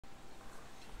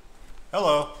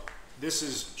Hello, this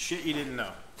is Shit You Didn't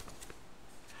Know.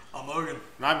 I'm Logan.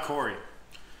 And I'm Corey.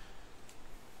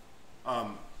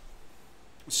 We're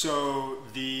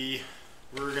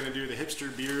going to do the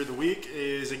hipster beer of the week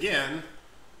is, again,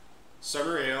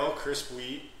 Summer Ale, Crisp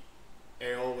Wheat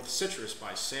Ale with Citrus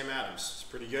by Sam Adams. It's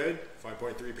pretty good,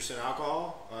 5.3%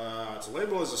 alcohol. It's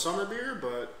labeled as a summer beer,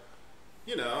 but,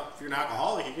 you know, if you're an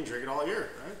alcoholic, you can drink it all year,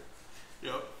 right?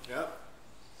 Yep.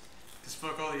 Because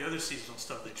fuck all the other seasonal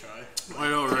stuff they try. I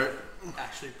know, right?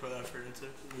 Actually put effort into.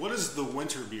 What is the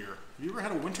winter beer? Have you ever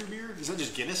had a winter beer? Is that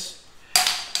just Guinness?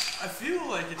 I feel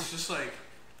like it's just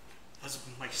has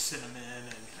like cinnamon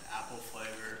and apple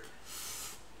flavor.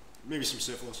 Maybe some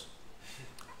syphilis.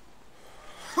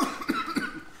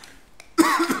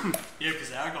 Yeah,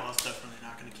 because alcohol's definitely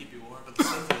not going to keep you warm, but the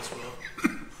syphilis will.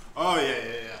 Oh,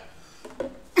 yeah.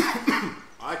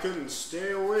 I couldn't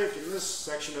stay awake in this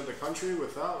section of the country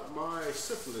without my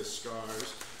syphilis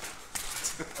scars.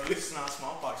 At least it's not a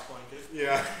smallpox blanket.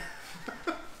 Yeah.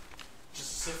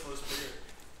 Just a syphilis beer.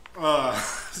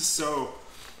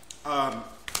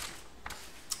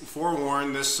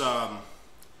 Forewarned, this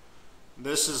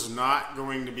is not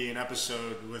going to be an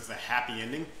episode with a happy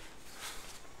ending.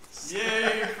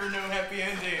 Yay for no happy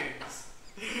endings.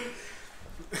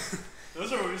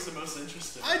 Those are always the most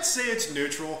interesting. I'd say it's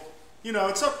neutral. You know,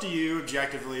 it's up to you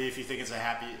objectively if you think it's a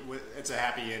happy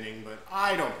ending, but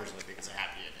I don't personally think it's a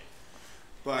happy ending.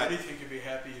 But how do you think you'd be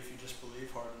happy if you just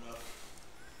believe hard enough?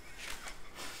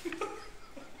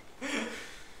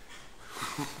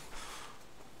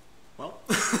 Well,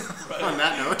 right. On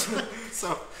that note,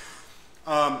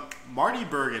 Marty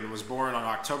Bergen was born on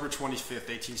October 25th,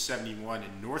 1871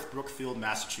 in North Brookfield,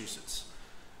 Massachusetts,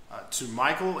 to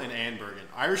Michael and Ann Bergen,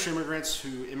 Irish immigrants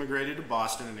who immigrated to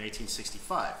Boston in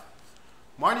 1865.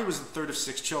 Marty was the third of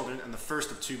 6 children and the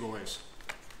first of 2 boys.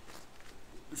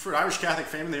 For an Irish Catholic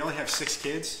family, they only have 6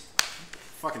 kids.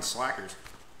 Fucking slackers.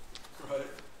 Right.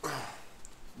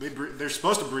 They're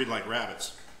supposed to breed like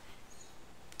rabbits.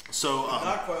 So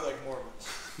not quite like Mormons.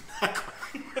 Not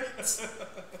quite.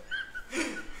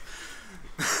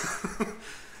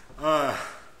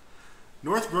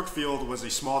 North Brookfield was a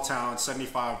small town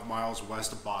 75 miles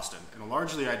west of Boston and a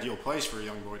largely ideal place for a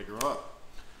young boy to grow up.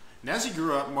 And as he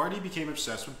grew up, Marty became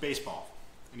obsessed with baseball,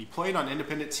 and he played on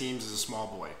independent teams as a small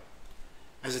boy.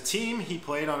 As a teen, he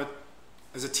played on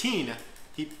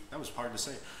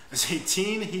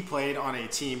a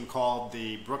team called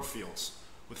the Brookfields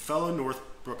with fellow North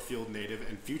Brookfield native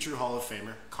and future Hall of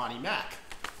Famer Connie Mack.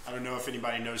 I don't know if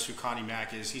anybody knows who Connie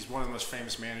Mack is. He's one of the most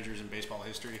famous managers in baseball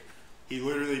history. He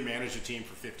literally managed a team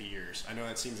for 50 years. I know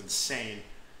that seems insane.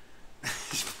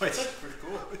 That's pretty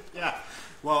cool. Yeah.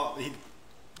 Well,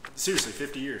 seriously,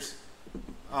 50 years.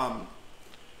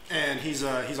 And he's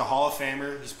a Hall of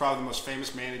Famer. He's probably the most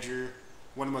famous manager,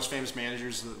 one of the most famous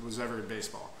managers that was ever in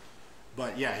baseball.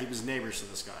 But yeah, he was neighbors to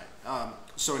this guy.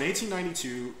 So in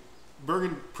 1892,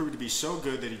 Bergen proved to be so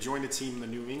good that he joined a team in the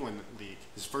New England League,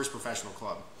 his first professional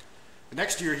club. The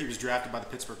next year, he was drafted by the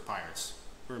Pittsburgh Pirates,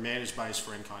 who were managed by his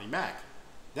friend Connie Mack.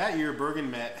 That year, Bergen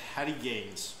met Hattie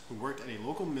Gaines, who worked at a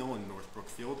local mill in North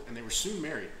Brookfield, and they were soon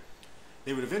married.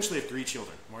 They would eventually have 3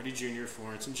 children, Marty Jr.,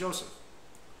 Florence, and Joseph.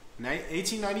 In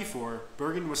 1894,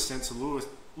 Bergen was sent to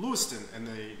Lewiston in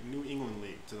the New England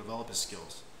League to develop his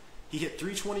skills. He hit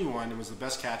 .321 and was the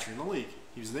best catcher in the league.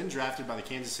 He was then drafted by the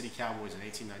Kansas City Cowboys in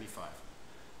 1895.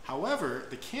 However,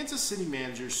 the Kansas City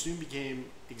manager soon became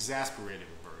exasperated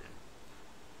with Bergen.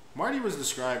 Marty was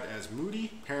described as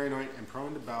moody, paranoid, and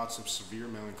prone to bouts of severe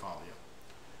melancholia.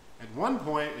 At one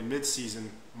point in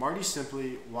mid-season, Marty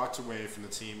simply walked away from the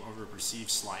team over a perceived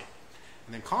slight,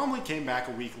 and then calmly came back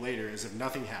a week later as if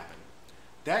nothing happened.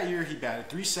 That year, he batted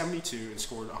 .372 and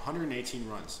scored 118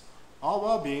 runs, all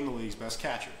while being the league's best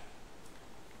catcher.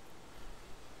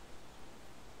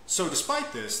 So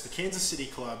despite this, the Kansas City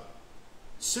club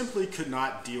simply could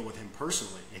not deal with him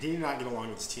personally, and he did not get along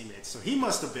with his teammates. So he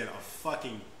must have been a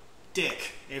fucking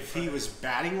dick if he was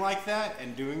batting like that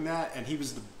and doing that, and he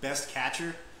was the best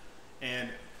catcher. And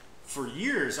for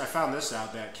years, I found this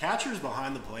out, that catchers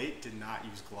behind the plate did not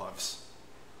use gloves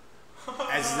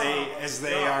as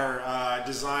they are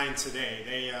designed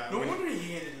today. No wonder he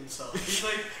hated himself. He's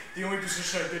like, the only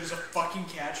position I did is a fucking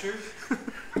catcher.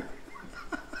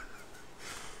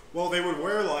 Well, they would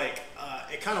wear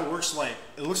it kind of looks like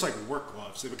work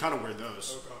gloves. They would kind of wear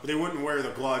those. Okay. But they wouldn't wear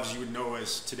the gloves you would know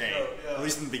as today, at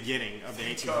least in the beginning of the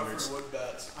 1800s. For wood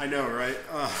bats. I know, right?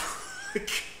 Can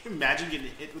you imagine getting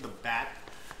hit with a bat?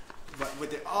 But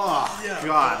with it, God.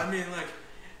 I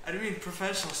mean,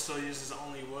 professional still uses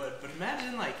only wood, but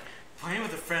imagine playing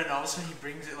with a friend. All of a sudden, he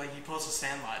brings it like he pulls a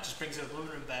Sandlot, just brings an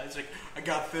aluminum bat. He's like, I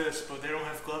got this, but they don't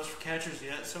have gloves for catchers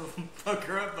yet, so fuck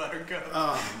her up, Buttercup.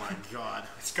 Oh my god,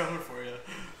 it's coming for you.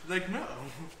 Like no.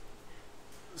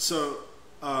 So,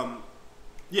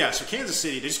 so Kansas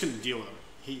City, they just couldn't deal with him.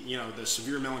 He, the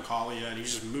severe melancholia, and he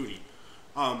was just moody.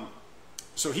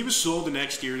 So he was sold the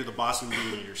next year to the Boston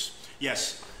Bean Eaters.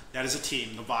 Yes, that is a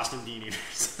team, the Boston Bean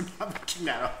Eaters. I'm not making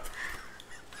that up.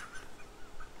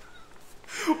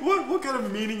 What kind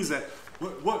of meaning is that?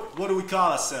 What do we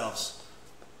call ourselves?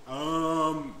 I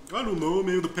don't know.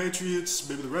 Maybe the Patriots.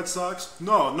 Maybe the Red Sox.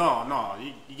 No.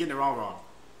 You're getting it all wrong.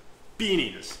 Bean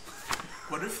Eaters.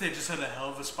 What if they just had a hell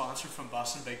of a sponsor from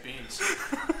Boston Baked Beans?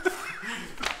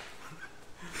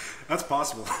 That's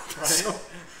possible. Right? So,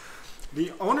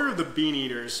 the owner of the Bean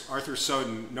Eaters, Arthur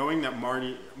Soden, knowing that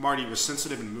Marty was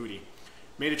sensitive and moody,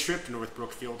 made a trip to North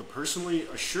Brookfield to personally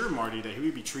assure Marty that he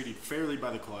would be treated fairly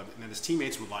by the club and that his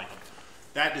teammates would like him.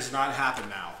 That does not happen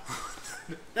now.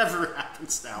 Never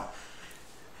happens now.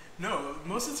 No,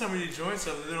 most of the time when you join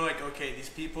something, they're like, okay, these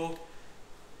people,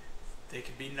 they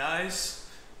can be nice,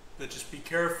 but just be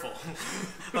careful.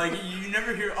 Like, you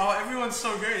never hear, oh, everyone's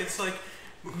so great. It's like,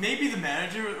 maybe the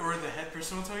manager or the head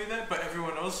person will tell you that, but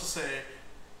everyone else will say,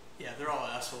 yeah, they're all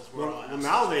assholes. We're all assholes.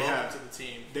 Well, now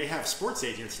they have sports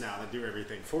agents now that do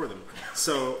everything for them.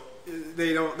 So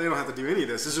they don't have to do any of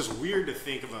this. It's just weird to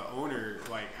think of an owner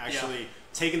like actually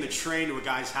taking the train to a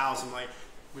guy's house and like,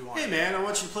 hey man, I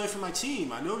want you to play for my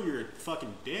team. I know you're a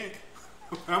fucking dick.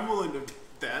 I'm willing to do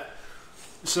that.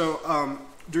 So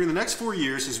during the next 4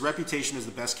 years, his reputation as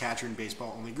the best catcher in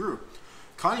baseball only grew.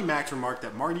 Connie Mack remarked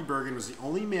that Marty Bergen was the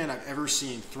only man I've ever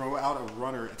seen throw out a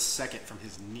runner at second from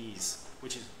his knees,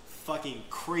 which is fucking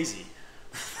crazy.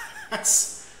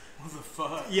 That's what the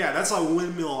fuck. Yeah, that's a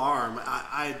windmill arm.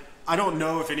 I don't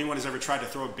know if anyone has ever tried to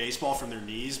throw a baseball from their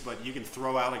knees, but you can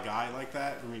throw out a guy like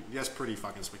that. I mean, that's pretty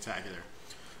fucking spectacular.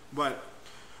 But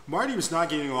Marty was not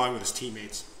getting along with his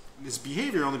teammates. His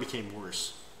behavior only became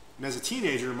worse. And as a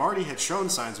teenager, Marty had shown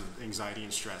signs of anxiety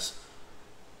and stress.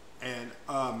 And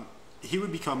he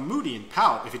would become moody and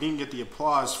pout if he didn't get the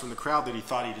applause from the crowd that he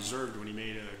thought he deserved when he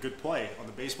made a good play on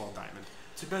the baseball diamond.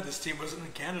 Too bad this team wasn't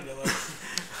in Canada.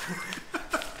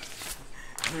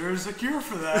 There's a cure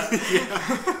for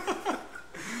that.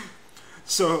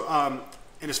 So,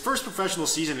 in his first professional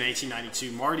season in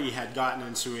 1892, Marty had gotten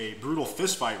into a brutal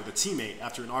fistfight with a teammate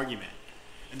after an argument.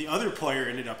 And the other player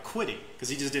ended up quitting because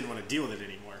he just didn't want to deal with it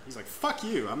anymore. He's like, fuck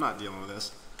you, I'm not dealing with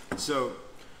this. So,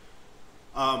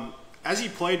 as he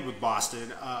played with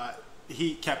Boston,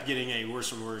 he kept getting a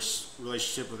worse and worse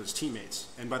relationship with his teammates.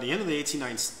 And by the end of the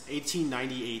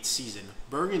 1898 season,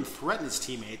 Bergen threatened his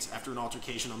teammates after an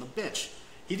altercation on the bench.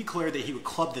 He declared that he would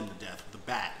club them to death with a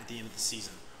bat at the end of the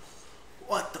season.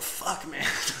 What the fuck, man?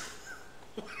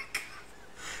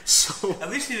 So at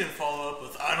least he didn't follow up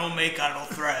with, I don't make idle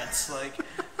threats. Like,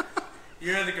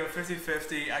 you had to go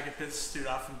 50-50, I could piss this dude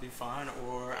off and be fine,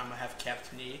 or I'm going to have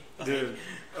capped knee. Like, dude,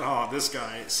 oh, this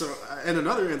guy. So, in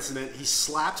another incident, he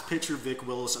slapped pitcher Vic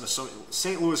Willis in a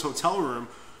St. Louis hotel room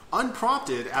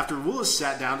unprompted after Willis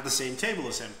sat down at the same table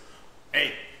as him.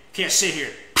 Hey, can't sit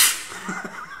here.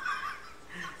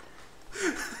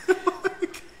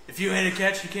 If you ain't a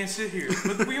catch, you can't sit here.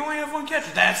 But we only have one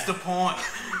catcher. That's the point.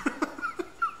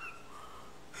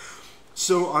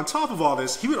 So, on top of all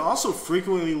this, he would also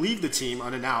frequently leave the team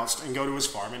unannounced and go to his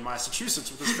farm in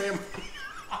Massachusetts with his family.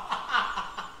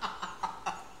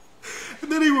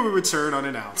 And then he would return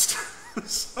unannounced.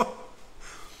 So,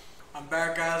 I'm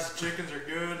back, guys. The chickens are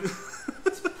good.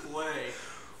 Let's play.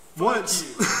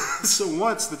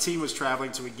 Once the team was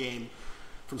traveling to a game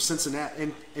from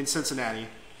Cincinnati, in Cincinnati.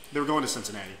 They were going to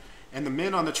Cincinnati. And the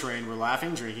men on the train were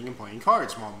laughing, drinking, and playing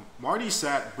cards while Marty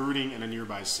sat brooding in a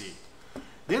nearby seat.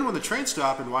 Then when the train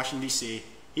stopped in Washington, D.C.,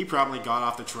 he promptly got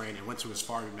off the train and went to his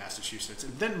farm in Massachusetts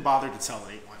and didn't bother to tell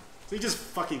anyone. So he just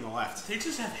fucking left. They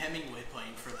just have Hemingway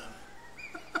playing for them.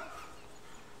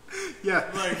 Yeah.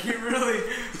 Like, he really...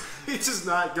 He does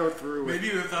not go through with...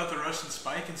 Maybe without the Russian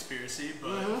spy conspiracy, but...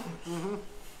 Mm-hmm.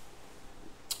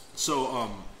 So,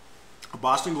 a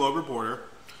Boston Globe reporter,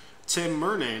 Tim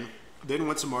Murnane, then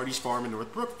went to Marty's farm in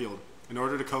North Brookfield in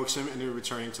order to coax him into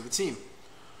returning to the team.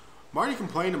 Marty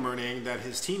complained to Murnane that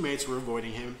his teammates were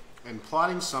avoiding him and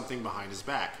plotting something behind his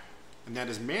back, and that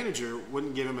his manager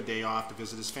wouldn't give him a day off to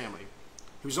visit his family.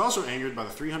 He was also angered by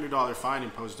the $300 fine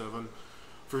imposed on him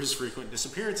for his frequent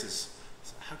disappearances.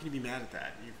 So how can you be mad at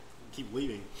that? You keep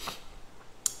leaving.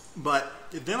 But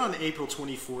then on April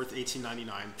 24th,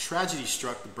 1899, tragedy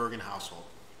struck the Bergen household.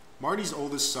 Marty's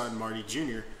oldest son, Marty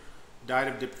Jr., died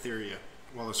of diphtheria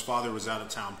while his father was out of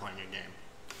town playing a game.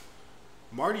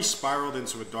 Marty spiraled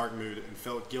into a dark mood and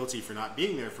felt guilty for not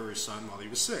being there for his son while he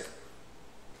was sick.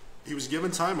 He was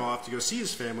given time off to go see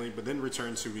his family, but then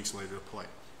returned 2 weeks later to play.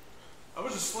 I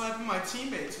was just slapping my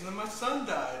teammates and then my son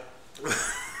died.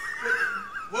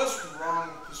 What's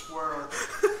wrong with this world?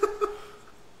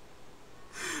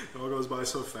 It all goes by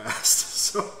so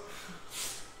fast.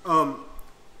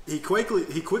 He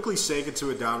quickly sank into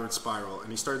a downward spiral,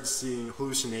 and he started seeing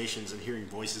hallucinations and hearing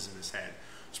voices in his head.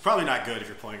 It's probably not good if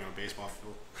you're playing on a baseball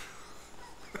field.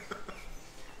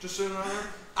 Just so you know,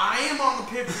 I am on the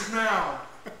pitch now.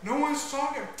 No one's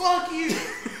talking. Fuck you.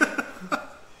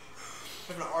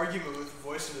 Having an argument with the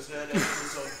voice in his head after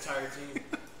his entire team.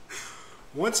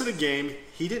 Once in a game,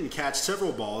 he didn't catch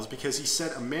several balls because he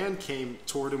said a man came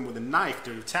toward him with a knife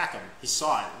to attack him. He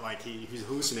saw it, like he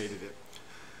hallucinated it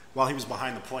while he was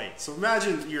behind the plate. So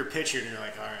imagine you're a pitcher and you're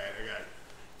like, all right, I got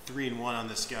 3-1 on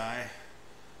this guy.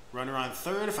 Runner on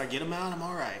third. If I get him out, I'm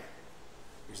all right.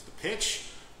 Here's the pitch.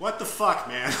 What the fuck,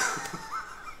 man?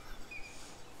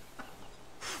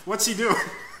 What's he doing?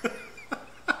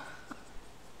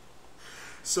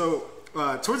 So,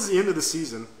 towards the end of the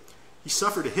season, he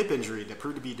suffered a hip injury that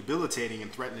proved to be debilitating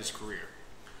and threatened his career.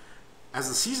 As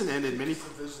the season ended, many...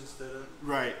 Divisions did it.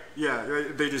 Right, yeah.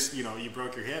 They just, you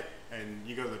broke your hip, and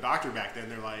you go to the doctor back then,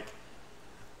 they're like,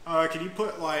 can you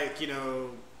put,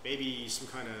 maybe some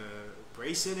kind of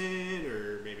brace in it,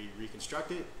 or maybe reconstruct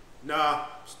it? Nah,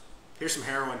 here's some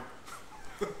heroin.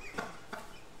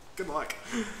 Good luck.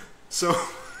 So...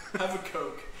 Have a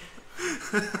Coke.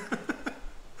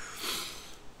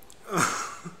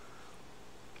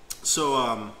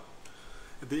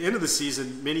 At the end of the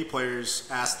season, many players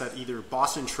asked that either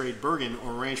Boston trade Bergen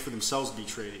or arrange for themselves to be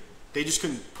traded. They just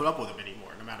couldn't put up with him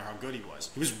anymore, no matter how good he was.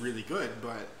 He was really good,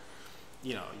 but,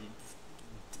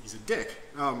 he's a dick.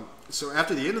 So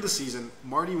after the end of the season,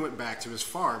 Marty went back to his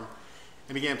farm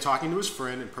and began talking to his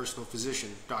friend and personal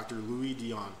physician, Dr. Louis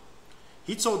Dion.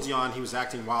 He told Dion he was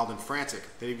acting wild and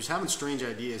frantic, that he was having strange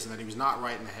ideas, and that he was not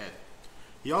right in the head.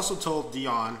 He also told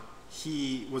Dion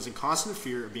he was in constant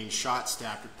fear of being shot,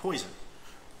 stabbed, or poisoned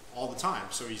all the time.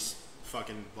 So he's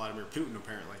fucking Vladimir Putin,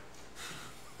 apparently.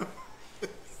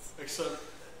 Except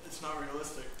it's not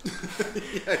realistic.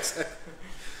 Yeah, exactly.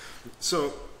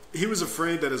 So he was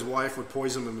afraid that his wife would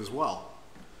poison him as well.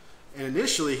 And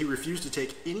initially, he refused to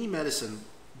take any medicine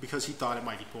because he thought it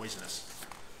might be poisonous.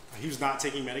 He was not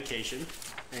taking medication,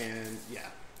 and yeah.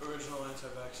 Original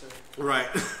anti-vaxxer. Right.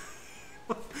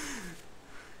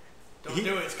 Don't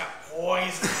do it. It's got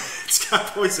poison. It's got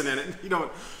poison in it.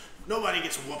 Nobody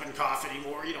gets whooping cough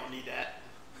anymore. You don't need that.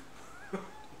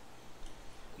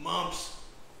 Mumps.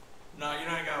 No, you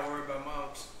don't got to worry about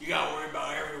mumps. You got to worry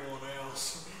about everyone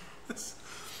else.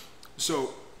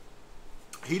 So,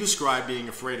 he described being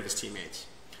afraid of his teammates,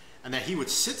 and that he would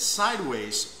sit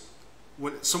sideways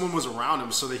when someone was around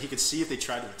him so that he could see if they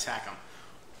tried to attack him.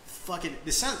 Fucking,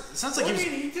 it sounds like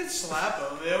he did slap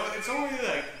him. It's only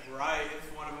right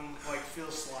if one of them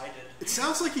feels slighted. It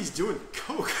sounds like he's doing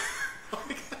coke.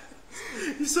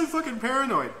 He's so fucking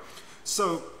paranoid.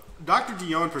 So Dr.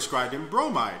 Dion prescribed him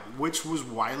bromide, which was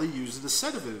widely used as a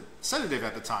sedative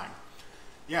at the time.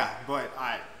 Yeah, but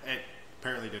it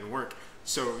apparently didn't work.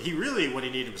 So what he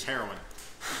needed was heroin.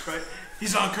 Right?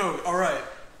 He's on coke. All right.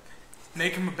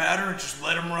 Make him a batter and just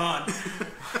let him run.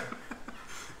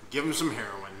 Give him some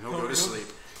heroin. He'll go to sleep.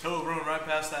 He'll run right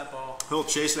past that ball. He'll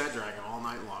chase that dragon all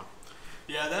night long.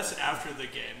 Yeah, that's after the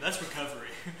game. That's recovery.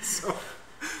 So,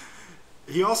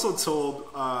 he also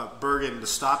told Bergen to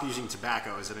stop using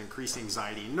tobacco as it increased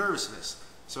anxiety and nervousness.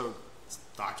 So, the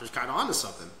doctor's kind of onto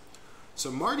something.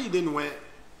 So, Marty then went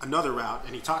another route,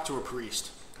 and he talked to a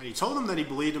priest. And he told him that he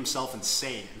believed himself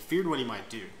insane and feared what he might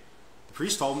do. The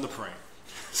priest told him to pray.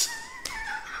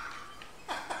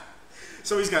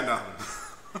 So he's got nothing.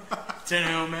 10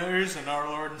 Hail Marys and our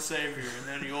Lord and Savior, and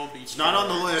then the old beach. It's not on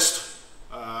the list.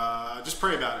 Just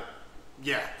pray about it.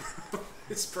 Yeah.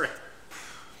 It's pray.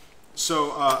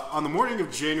 So on the morning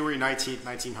of January 19th,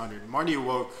 1900, Marty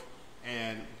awoke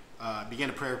and began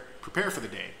to prepare for the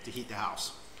day to heat the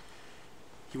house.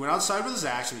 He went outside with his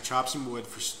axe and he chopped some wood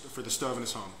for the stove in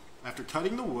his home. After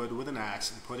cutting the wood with an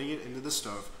axe and putting it into the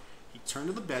stove, he turned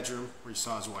to the bedroom where he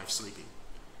saw his wife sleeping.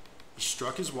 He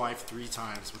struck his wife 3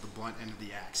 times with the blunt end of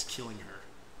the axe, killing her.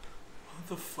 What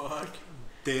the fuck?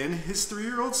 Then his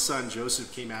 3-year-old son,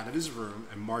 Joseph, came out of his room,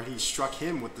 and Marty struck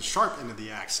him with the sharp end of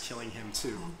the axe, killing him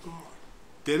too.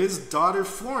 Then his daughter,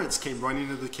 Florence, came running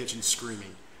into the kitchen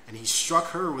screaming, and he struck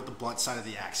her with the blunt side of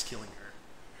the axe, killing her.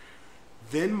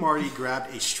 Then Marty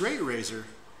grabbed a straight razor,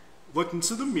 looked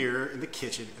into the mirror in the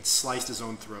kitchen, and sliced his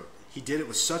own throat. He did it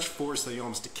with such force that he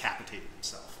almost decapitated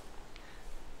himself.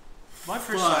 My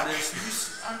first thought is,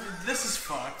 this is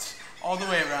fucked all the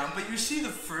way around. But you see the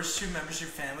first two members of your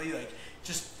family like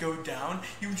just go down.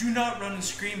 You do not run and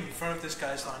scream in front of this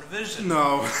guy's line of vision.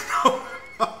 No.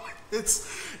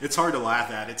 It's hard to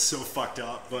laugh at. It's so fucked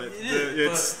up, but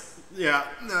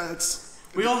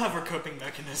we all have our coping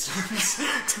mechanisms.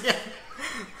 Yeah.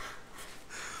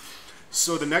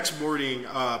 So the next morning,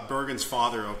 Bergen's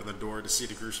father opened the door to see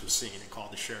the gruesome scene and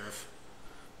called the sheriff.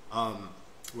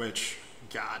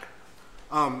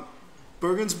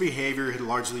 Bergen's behavior had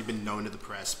largely been known to the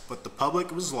press, but the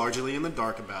public was largely in the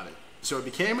dark about it. So it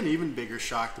became an even bigger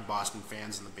shock to Boston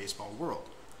fans in the baseball world.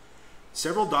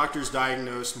 Several doctors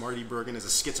diagnosed Marty Bergen as a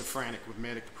schizophrenic with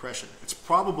manic depression. It's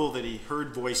probable that he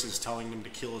heard voices telling him to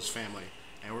kill his family,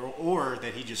 or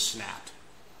that he just snapped.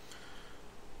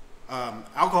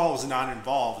 Alcohol was not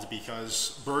involved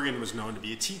because Bergen was known to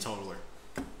be a teetotaler.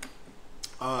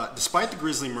 Despite the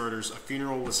grisly murders, a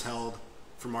funeral was held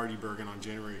for Marty Bergen on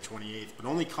January 28th, but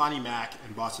only Connie Mack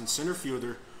and Boston center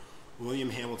fielder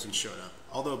William Hamilton showed up.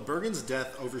 Although Bergen's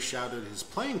death overshadowed his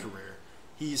playing career,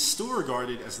 he is still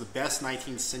regarded as the best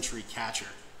 19th century catcher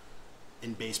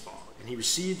in baseball, and he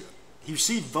received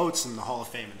votes in the Hall of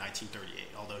Fame in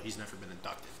 1938, although he's never been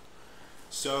inducted.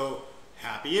 So,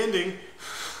 happy ending.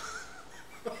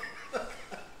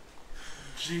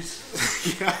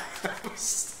 Jesus. Yeah.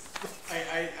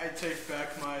 I take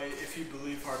back my "if you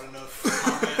believe hard enough"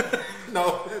 comment.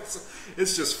 No,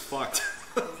 it's just fucked.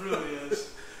 It really is.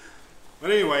 But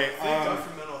anyway, thank God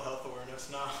for mental health awareness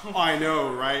now. I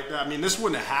know, right? I mean, this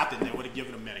wouldn't have happened. They would have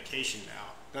given him medication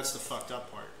now. That's the fucked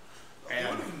up part. They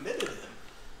would have admitted him.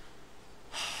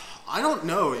 I don't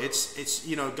know. It's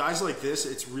guys like this.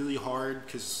 It's really hard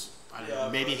because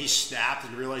maybe he snapped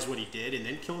and realized what he did and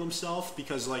then killed himself.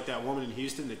 Because like that woman in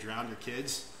Houston that drowned her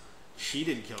kids, she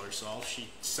didn't kill herself. She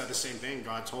said the same thing.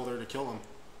 God told her to kill him.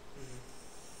 Mm-hmm.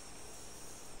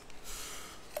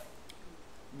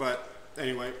 But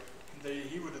anyway.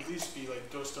 He would at least be like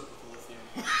dosed up with lithium.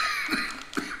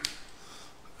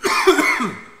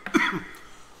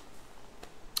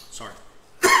 Sorry.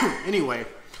 Anyway,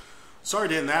 sorry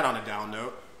to end that on a down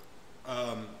note.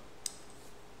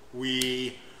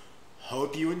 We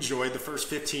hope you enjoyed the first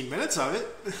 15 minutes of it.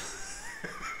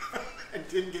 I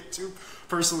didn't get too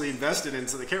personally invested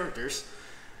into the characters.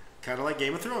 Kind of like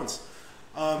Game of Thrones.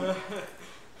 And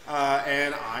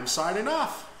I'm signing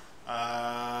off.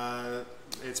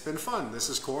 It's been fun. This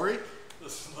is Corey.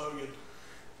 This is Logan.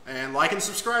 And like and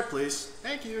subscribe, please.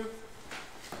 Thank you.